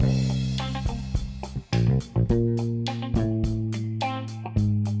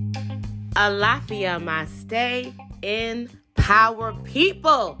Alafia, my stay in power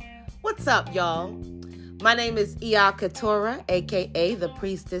people. What's up, y'all? My name is Iya Katora, aka the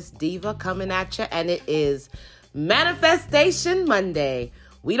Priestess Diva, coming at you, and it is Manifestation Monday.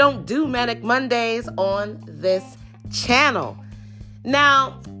 We don't do Manic Mondays on this channel.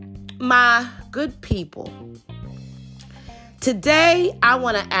 Now, my good people, today I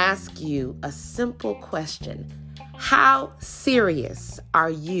want to ask you a simple question. How serious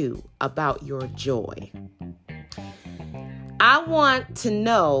are you about your joy? I want to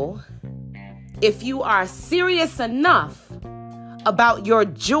know if you are serious enough about your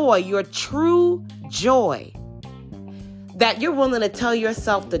joy, your true joy, that you're willing to tell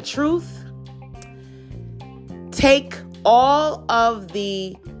yourself the truth, take all of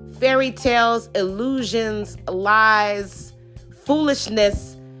the fairy tales, illusions, lies,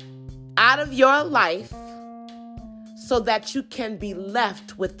 foolishness out of your life, so that you can be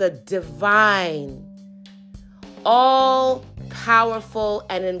left with the divine, all-powerful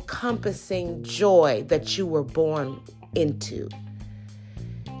and encompassing joy that you were born into.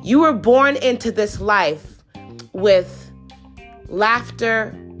 You were born into this life with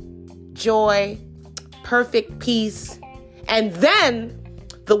laughter, joy, perfect peace, and then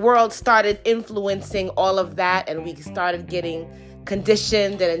the world started influencing all of that, and we started getting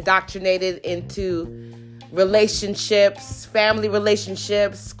conditioned and indoctrinated into relationships, family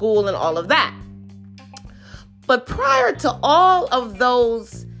relationships, school, and all of that. But prior to all of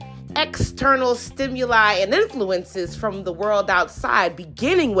those external stimuli and influences from the world outside,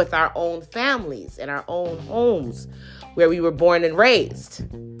 beginning with our own families and our own homes where we were born and raised,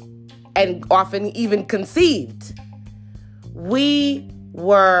 and often even conceived, we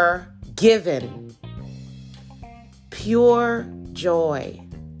were given pure joy,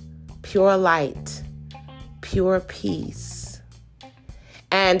 pure light, pure peace.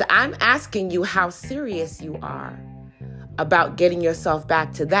 And I'm asking you how serious you are about getting yourself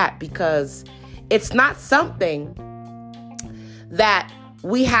back to that, because it's not something that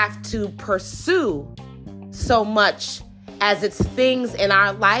we have to pursue so much as it's things in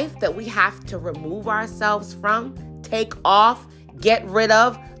our life that we have to remove ourselves from, take off, get rid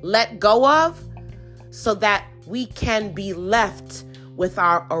of, let go of, so that we can be left with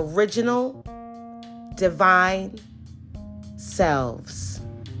our original divine selves.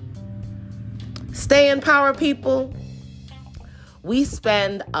 Stay in power, people. We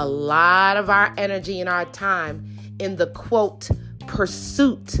spend a lot of our energy and our time in the, quote,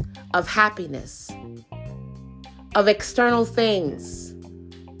 pursuit of happiness, of external things.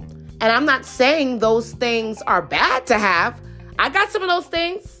 And I'm not saying those things are bad to have. I got some of those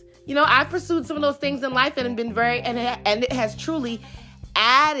things. You know, I've pursued some of those things in life and been and it has truly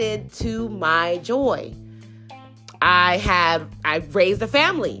added to my joy. I've raised a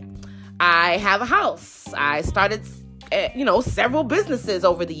family. I have a house. I started, several businesses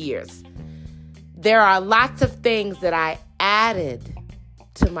over the years. There are lots of things that I added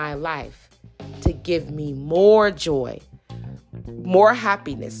to my life to give me more joy, more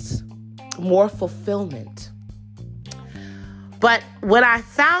happiness, more fulfillment. But when I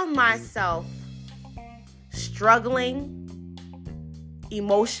found myself struggling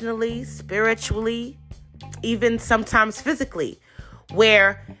emotionally, spiritually, even sometimes physically,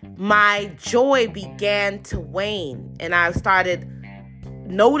 where my joy began to wane, and I started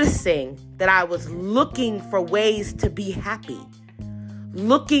noticing that I was looking for ways to be happy,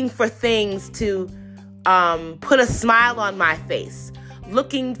 looking for things to put a smile on my face,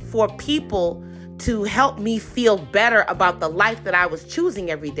 looking for people to help me feel better about the life that I was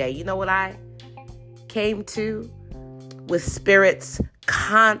choosing every day. You know what I came to? With Spirit's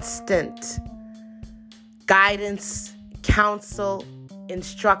constant guidance, counsel,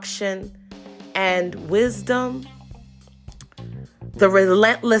 instruction, and wisdom, the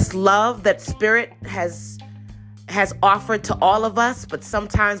relentless love that Spirit has offered to all of us, but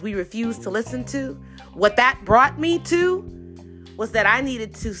sometimes we refuse to listen to. What that brought me to was that I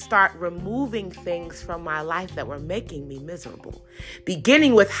needed to start removing things from my life that were making me miserable,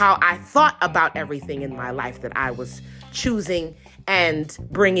 beginning with how I thought about everything in my life that I was choosing and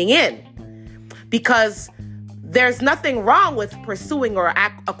bringing in. Because there's nothing wrong with pursuing or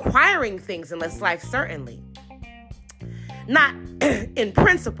acquiring things in this life, certainly. Not in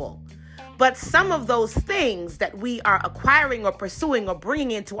principle, but some of those things that we are acquiring or pursuing or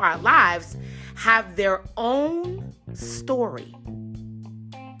bringing into our lives have their own story.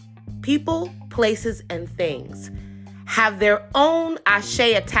 People, places, and things have their own ashe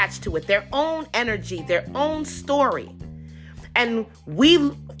attached to it, their own energy, their own story. And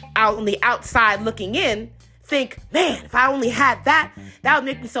we, out on the outside looking in, think, man, if I only had that, that would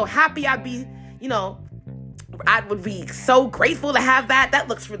make me so happy. I'd be, I would be so grateful to have that. That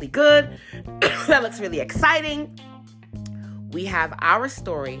looks really good. That looks really exciting. We have our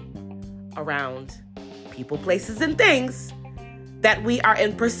story around people, places, and things that we are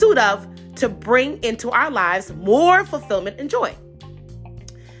in pursuit of to bring into our lives more fulfillment and joy.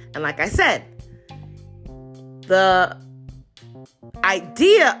 And like I said, the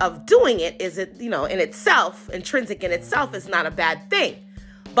idea of doing it is, in itself, intrinsic in itself, is not a bad thing.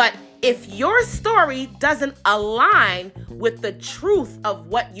 But if your story doesn't align with the truth of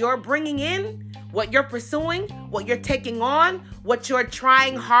what you're bringing in, what you're pursuing, what you're taking on, what you're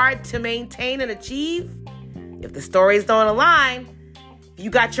trying hard to maintain and achieve, if the stories don't align, you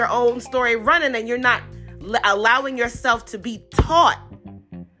got your own story running and you're not allowing yourself to be taught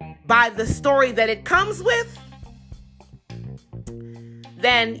by the story that it comes with,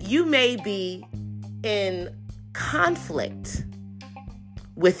 then you may be in conflict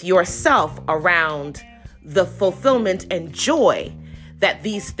with yourself around the fulfillment and joy that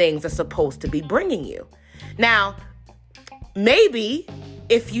these things are supposed to be bringing you. Now, maybe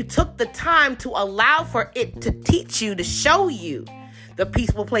if you took the time to allow for it to teach you, to show you the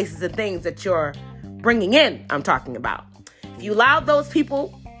peaceful places and things that you're bringing in, I'm talking about. If you allowed those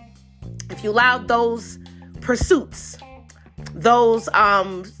people, if you allowed those pursuits, those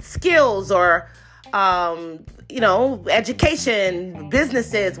skills or, education,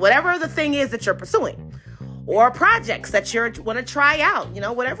 businesses, whatever the thing is that you're pursuing, or projects that you want to try out,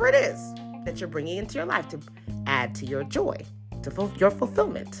 whatever it is that you're bringing into your life to add to your joy, to your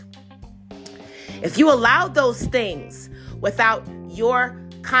fulfillment. If you allow those things without your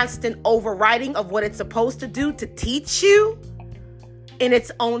constant overriding of what it's supposed to do to teach you in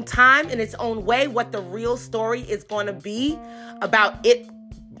its own time, in its own way, what the real story is going to be about it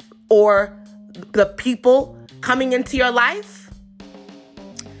or the people coming into your life,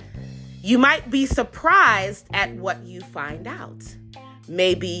 you might be surprised at what you find out.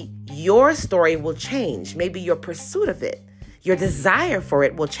 Maybe your story will change. Maybe your pursuit of it, your desire for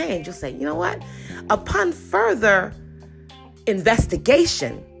it will change. You'll say, you know what? Upon further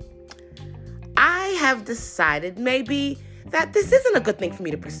investigation, I have decided maybe that this isn't a good thing for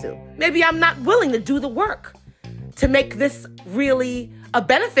me to pursue. Maybe I'm not willing to do the work to make this really a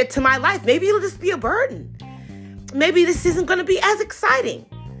benefit to my life. Maybe it'll just be a burden. Maybe this isn't going to be as exciting,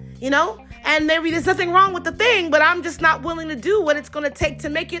 and maybe there's nothing wrong with the thing, but I'm just not willing to do what it's going to take to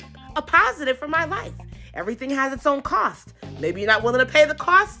make it a positive for my life. Everything has its own cost. Maybe you're not willing to pay the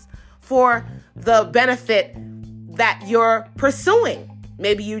costs for the benefit that you're pursuing.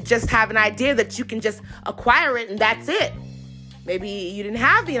 Maybe you just have an idea that you can just acquire it and that's it. Maybe you didn't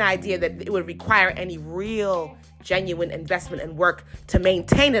have the idea that it would require any real, genuine investment and work to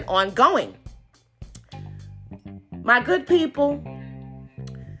maintain it ongoing. My good people,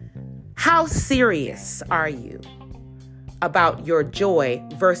 how serious are you about your joy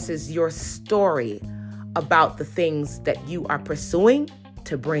versus your story about the things that you are pursuing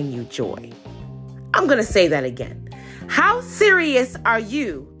to bring you joy? I'm going to say that again. How serious are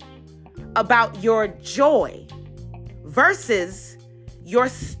you about your joy versus your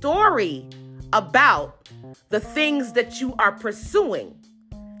story about the things that you are pursuing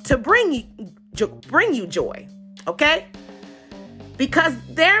to bring you joy? Okay? Because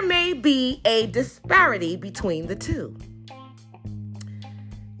there may be a disparity between the two.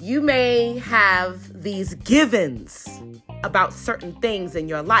 You may have these givens about certain things in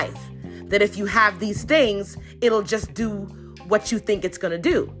your life that if you have these things, it'll just do what you think it's going to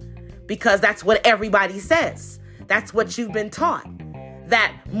do. Because that's what everybody says. That's what you've been taught.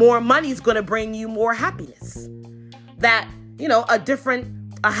 That more money is going to bring you more happiness. That,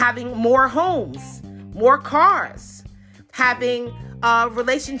 having more homes, more cars, having a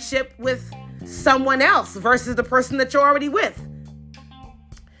relationship with someone else versus the person that you're already with.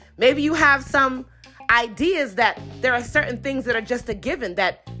 Maybe you have some ideas that there are certain things that are just a given,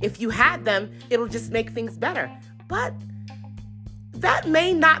 that if you had them, it'll just make things better. But that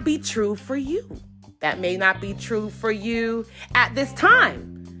may not be true for you. That may not be true for you at this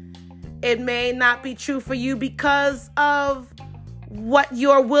time. It may not be true for you because of what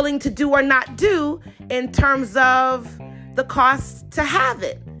you're willing to do or not do in terms of the cost to have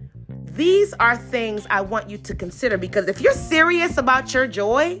it. These are things I want you to consider, because if you're serious about your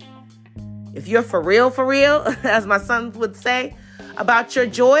joy, if you're for real, as my son would say, about your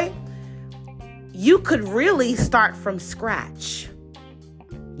joy, you could really start from scratch.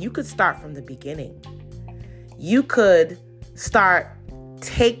 You could start from the beginning. You could start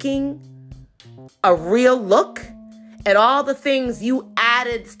taking a real look at all the things you add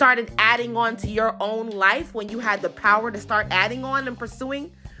started adding on to your own life, when you had the power to start adding on and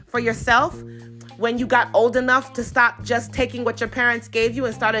pursuing for yourself, when you got old enough to stop just taking what your parents gave you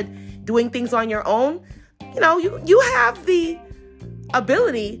and started doing things on your own, you have the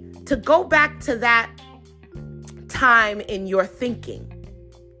ability to go back to that time in your thinking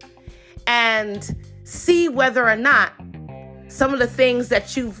and see whether or not some of the things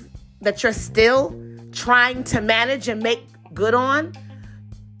that you're still trying to manage and make good on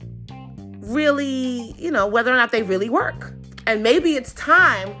really, whether or not they really work. And maybe it's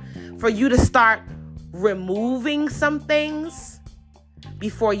time for you to start removing some things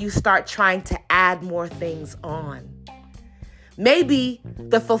before you start trying to add more things on. Maybe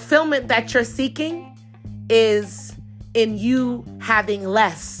the fulfillment that you're seeking is in you having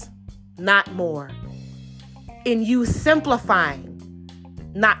less, not more. In you simplifying,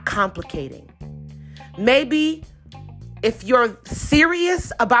 not complicating. Maybe if you're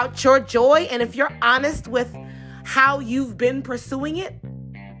serious about your joy and if you're honest with how you've been pursuing it,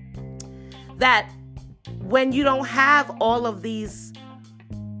 that when you don't have all of these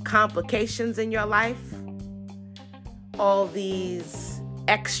complications in your life, all these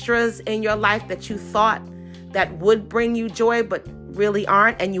extras in your life that you thought that would bring you joy but really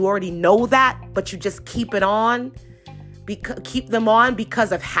aren't, and you already know that, but you just keep them on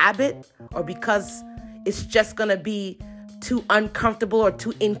because of habit, or because it's just going to be too uncomfortable or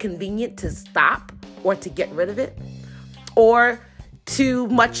too inconvenient to stop or to get rid of it, or too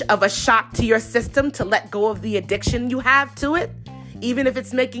much of a shock to your system to let go of the addiction you have to it, even if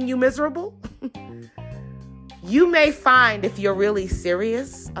it's making you miserable. You may find, if you're really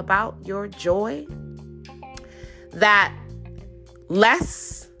serious about your joy, that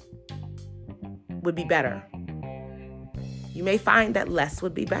less would be better. You may find that less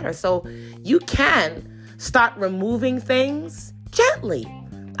would be better. So you can start removing things gently.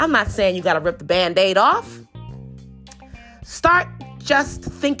 I'm not saying you got to rip the Band-Aid off. Start just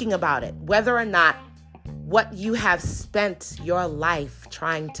thinking about it, whether or not what you have spent your life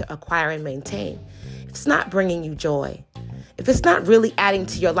trying to acquire and maintain, if it's not bringing you joy, if it's not really adding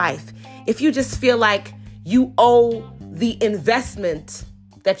to your life, if you just feel like you owe the investment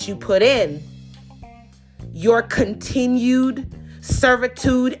that you put in, your continued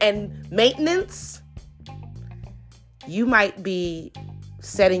servitude and maintenance, you might be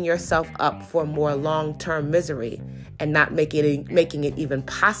setting yourself up for more long-term misery and not making it even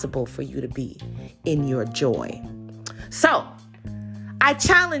possible for you to be in your joy. So, I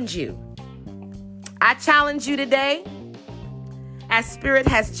challenge you. I challenge you today, as Spirit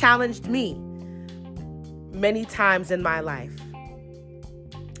has challenged me many times in my life.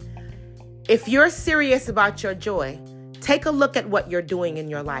 If you're serious about your joy, take a look at what you're doing in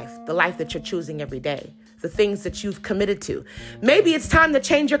your life, the life that you're choosing every day, the things that you've committed to. Maybe it's time to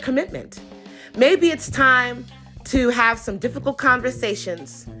change your commitment. Maybe it's time to have some difficult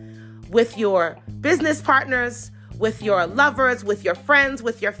conversations with your business partners, with your lovers, with your friends,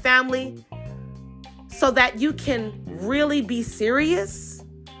 with your family, so that you can really be serious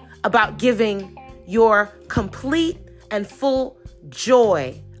about giving your complete and full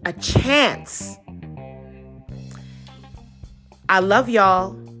joy a chance. I love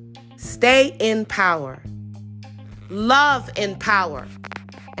y'all. Stay in power. Love in power.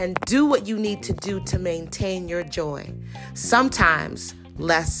 And do what you need to do to maintain your joy. Sometimes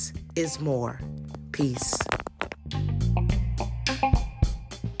less is more. Peace.